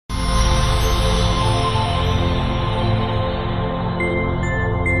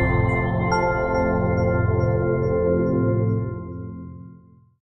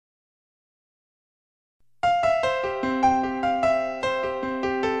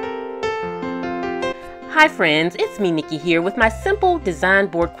Hi friends, it's me Nikki here with my simple design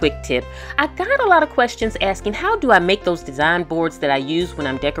board quick tip. I got a lot of questions asking how do I make those design boards that I use when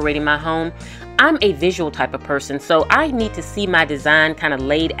I'm decorating my home. I'm a visual type of person, so I need to see my design kind of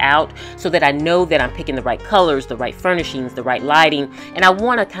laid out so that I know that I'm picking the right colors, the right furnishings, the right lighting, and I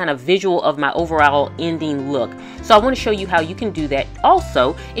want a kind of visual of my overall ending look. So I want to show you how you can do that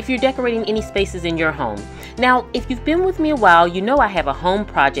also if you're decorating any spaces in your home. Now, if you've been with me a while, you know I have a home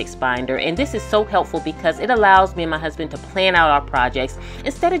projects binder, and this is so helpful because it allows me and my husband to plan out our projects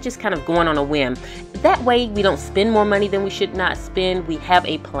instead of just kind of going on a whim. That way we don't spend more money than we should not spend. We have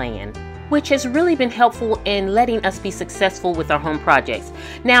a plan, which has really been helpful in letting us be successful with our home projects.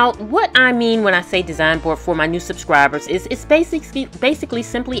 Now, what I mean when I say design board for my new subscribers is it's basically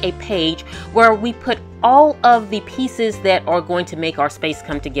simply a page where we put all of the pieces that are going to make our space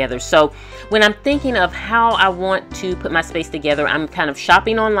come together. So when I'm thinking of how I want to put my space together, I'm kind of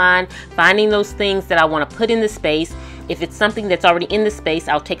shopping online, finding those things that I want to put in the space. If it's something that's already in the space,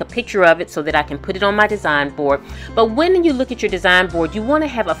 I'll take a picture of it so that I can put it on my design board. But when you look at your design board, you want to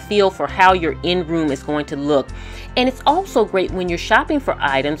have a feel for how your in room is going to look. And it's also great when you're shopping for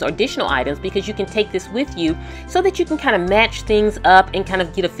items or additional items because you can take this with you so that you can kind of match things up and kind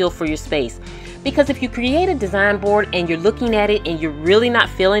of get a feel for your space. Because if you create a design board and you're looking at it and you're really not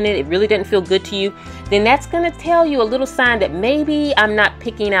feeling it, it really doesn't feel good to you, then that's going to tell you a little sign that maybe I'm not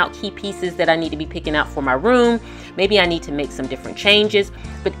picking out key pieces that I need to be picking out for my room. Maybe I need to make some different changes.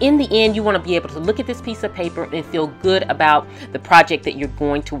 But in the end, you want to be able to look at this piece of paper and feel good about the project that you're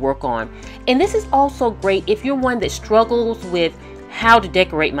going to work on. And this is also great if you're one that struggles with how to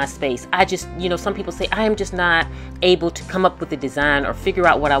decorate my space. Some people say, I am just not able to come up with a design or figure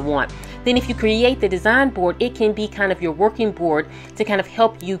out what I want. Then if you create the design board, it can be kind of your working board to kind of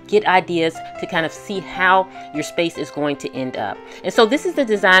help you get ideas to kind of see how your space is going to end up. And so this is the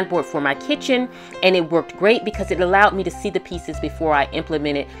design board for my kitchen, and it worked great because it allowed me to see the pieces before I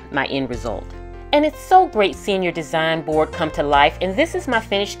implemented my end result. And it's so great seeing your design board come to life. And this is my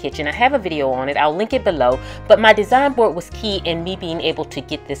finished kitchen. I have a video on it. I'll link it below. But my design board was key in me being able to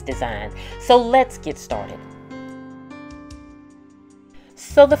get this design. So let's get started.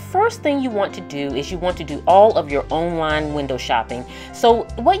 So the first thing you want to do is you want to do all of your online window shopping. So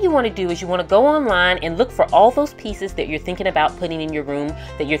what you want to do is you want to go online and look for all those pieces that you're thinking about putting in your room,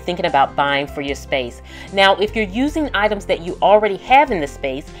 that you're thinking about buying for your space. Now, if you're using items that you already have in the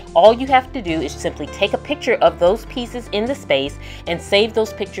space, all you have to do is simply take a picture of those pieces in the space and save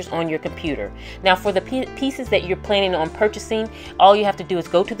those pictures on your computer. Now, for the pieces that you're planning on purchasing, all you have to do is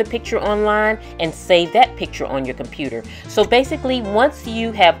go to the picture online and save that picture on your computer. So basically, once you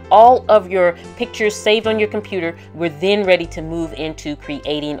have all of your pictures saved on your computer, we're then ready to move into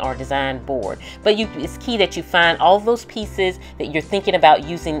creating our design board. But it's key that you find all those pieces that you're thinking about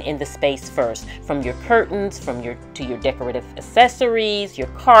using in the space first, from your curtains, to your decorative accessories, your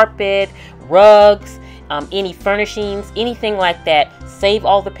carpet, rugs, any furnishings, anything like that. Save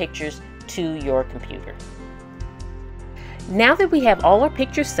all the pictures to your computer. Now that we have all our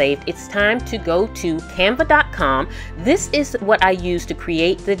pictures saved, it's time to go to canva.com. This is what I use to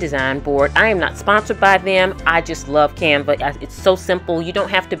create the design board. I am not sponsored by them. I just love Canva. It's so simple. You don't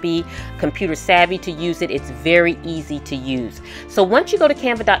have to be computer savvy to use it. It's very easy to use. So once you go to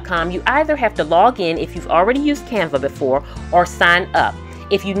canva.com, you either have to log in if you've already used Canva before or sign up.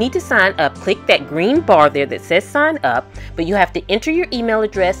 If you need to sign up, click that green bar there that says sign up, but you have to enter your email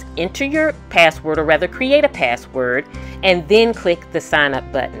address, enter your password, or rather create a password, and then click the sign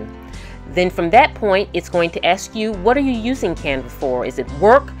up button. Then from that point, it's going to ask you, what are you using Canva for? Is it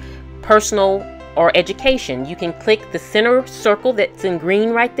work, personal, or education? You can click the center circle that's in green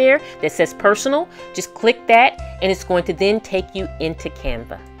right there that says personal. Just click that, and it's going to then take you into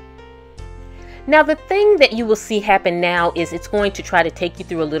Canva. Now the thing that you will see happen now is it's going to try to take you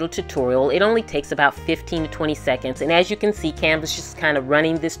through a little tutorial. It only takes about 15 to 20 seconds. And as you can see, Canva's just kind of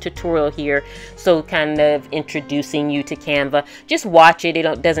running this tutorial here. So kind of introducing you to Canva. Just watch it.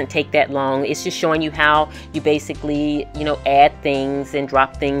 It doesn't take that long. It's just showing you how you basically, add things and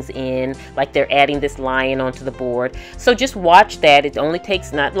drop things in. Like they're adding this lion onto the board. So just watch that. It only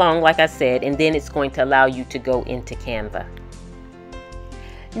takes not long, like I said. And then it's going to allow you to go into Canva.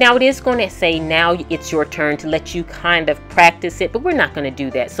 Now it is going to say now it's your turn to let you kind of practice it, but we're not going to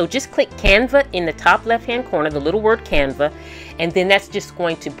do that. So just click Canva in the top left hand corner, the little word Canva, and then that's just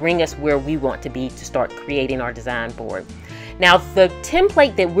going to bring us where we want to be to start creating our design board. Now the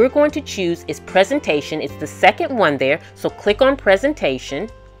template that we're going to choose is presentation. It's the second one there, so click on presentation,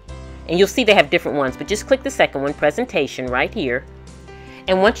 and you'll see they have different ones, but just click the second one, presentation, right here.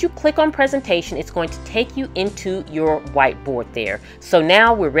 And once you click on presentation, it's going to take you into your whiteboard there. So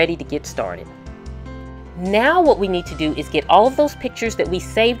now we're ready to get started. Now what we need to do is get all of those pictures that we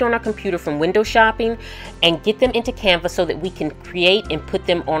saved on our computer from window shopping and get them into Canva so that we can create and put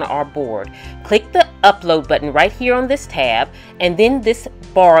them on our board. Click the upload button right here on this tab, and then this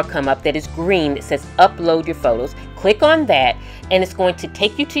bar will come up that is green that says upload your photos. Click on that and it's going to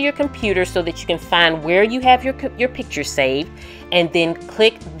take you to your computer so that you can find where you have your picture saved, and then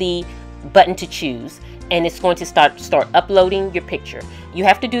click the button to choose, and it's going to start uploading your picture. You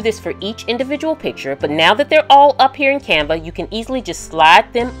have to do this for each individual picture, but now that they're all up here in Canva, you can easily just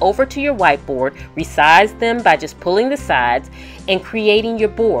slide them over to your whiteboard, resize them by just pulling the sides and creating your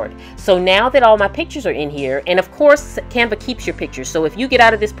board. So now that all my pictures are in here, and of course Canva keeps your pictures, so if you get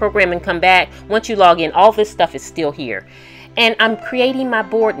out of this program and come back, once you log in, all this stuff is still here. And I'm creating my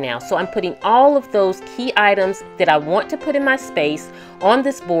board now, so I'm putting all of those key items that I want to put in my space on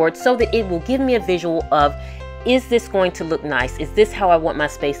this board so that it will give me a visual of, is this going to look nice? Is this how I want my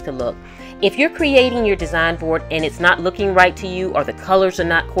space to look? If you're creating your design board and it's not looking right to you, or the colors are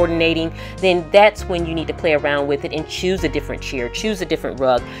not coordinating, then that's when you need to play around with it and choose a different chair, choose a different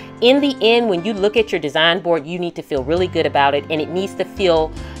rug. In the end, when you look at your design board, you need to feel really good about it, and it needs to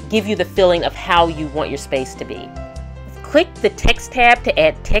give you the feeling of how you want your space to be. Click the text tab to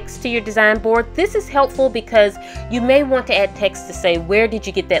add text to your design board. This is helpful because you may want to add text to say, where did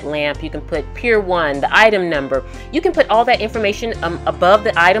you get that lamp? You can put Pier 1, the item number. You can put all that information above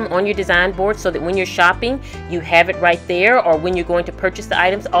the item on your design board so that when you're shopping, you have it right there, or when you're going to purchase the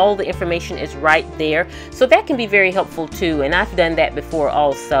items, all the information is right there. So that can be very helpful too, and I've done that before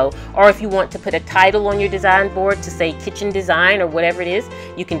also. Or if you want to put a title on your design board to say kitchen design or whatever it is,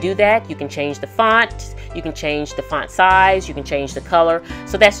 you can do that. You can change the font, you can change the font size, you can change the color.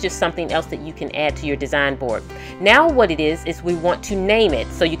 So that's just something else that you can add to your design board. Now what it is we want to name it.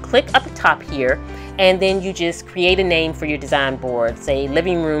 So you click up top here, and then you just create a name for your design board, say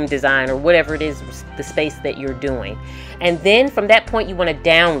living room design or whatever it is, the space that you're doing. And then from that point you want to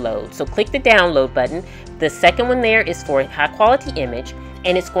download. So click the download button. The second one there is for a high quality image,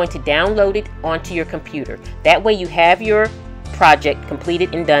 and it's going to download it onto your computer. That way you have your project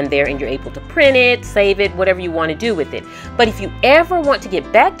completed and done there, and you're able to print it, save it, whatever you want to do with it. But if you ever want to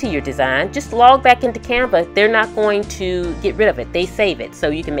get back to your design, just log back into Canva. They're not going to get rid of it. They save it. So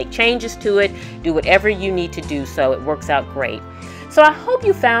you can make changes to it, do whatever you need to do, so it works out great. So I hope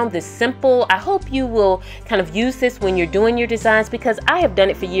you found this simple. I hope you will kind of use this when you're doing your designs, because I have done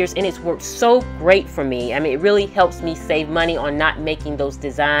it for years and it's worked so great for me. I mean, it really helps me save money on not making those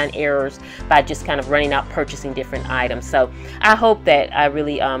design errors by just kind of running out purchasing different items. So I hope that I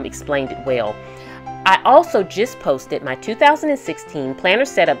really explained it well. I also just posted my 2016 planner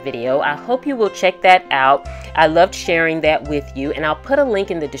setup video. I hope you will check that out. I loved sharing that with you, and I'll put a link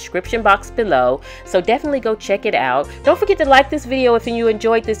in the description box below, so definitely go check it out. Don't forget to like this video if you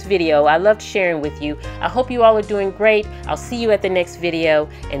enjoyed this video. I loved sharing with you. I hope you all are doing great. I'll see you at the next video,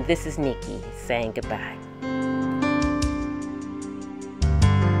 and this is Nikki saying goodbye.